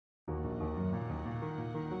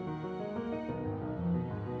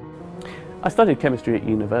I studied chemistry at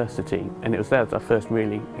university, and it was there that I first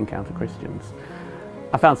really encountered Christians.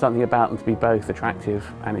 I found something about them to be both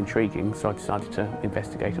attractive and intriguing, so I decided to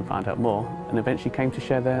investigate and find out more, and eventually came to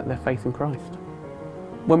share their faith in Christ.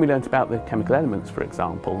 When we learnt about the chemical elements, for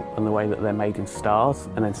example, and the way that they're made in stars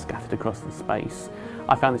and then scattered across the space,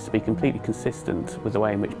 I found this to be completely consistent with the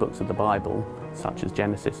way in which books of the Bible, such as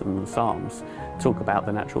Genesis and the Psalms, talk about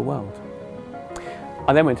the natural world.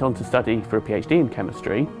 I then went on to study for a PhD in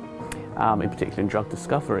chemistry, in particular in drug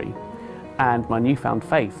discovery, and my newfound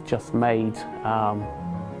faith just made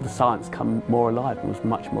the science come more alive and was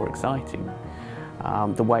much more exciting.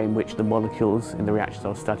 The way in which the molecules in the reactions I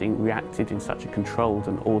was studying reacted in such a controlled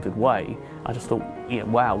and ordered way, I just thought,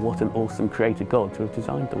 wow, what an awesome creator God to have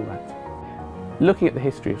designed all that. Looking at the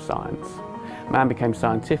history of science, man became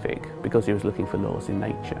scientific because he was looking for laws in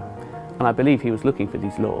nature. And I believe he was looking for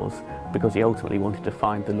these laws because he ultimately wanted to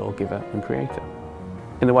find the lawgiver and creator.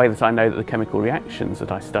 In the way that I know that the chemical reactions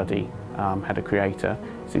that I study had a creator,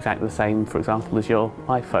 it's exactly the same, for example, as your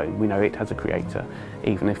iPhone. We know it has a creator,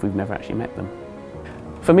 even if we've never actually met them.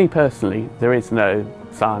 For me personally, there is no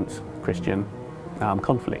science-Christian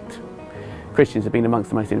conflict. Christians have been amongst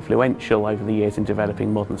the most influential over the years in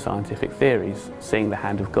developing modern scientific theories, seeing the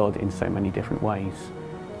hand of God in so many different ways.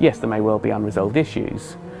 Yes, there may well be unresolved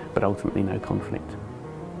issues, but ultimately no conflict.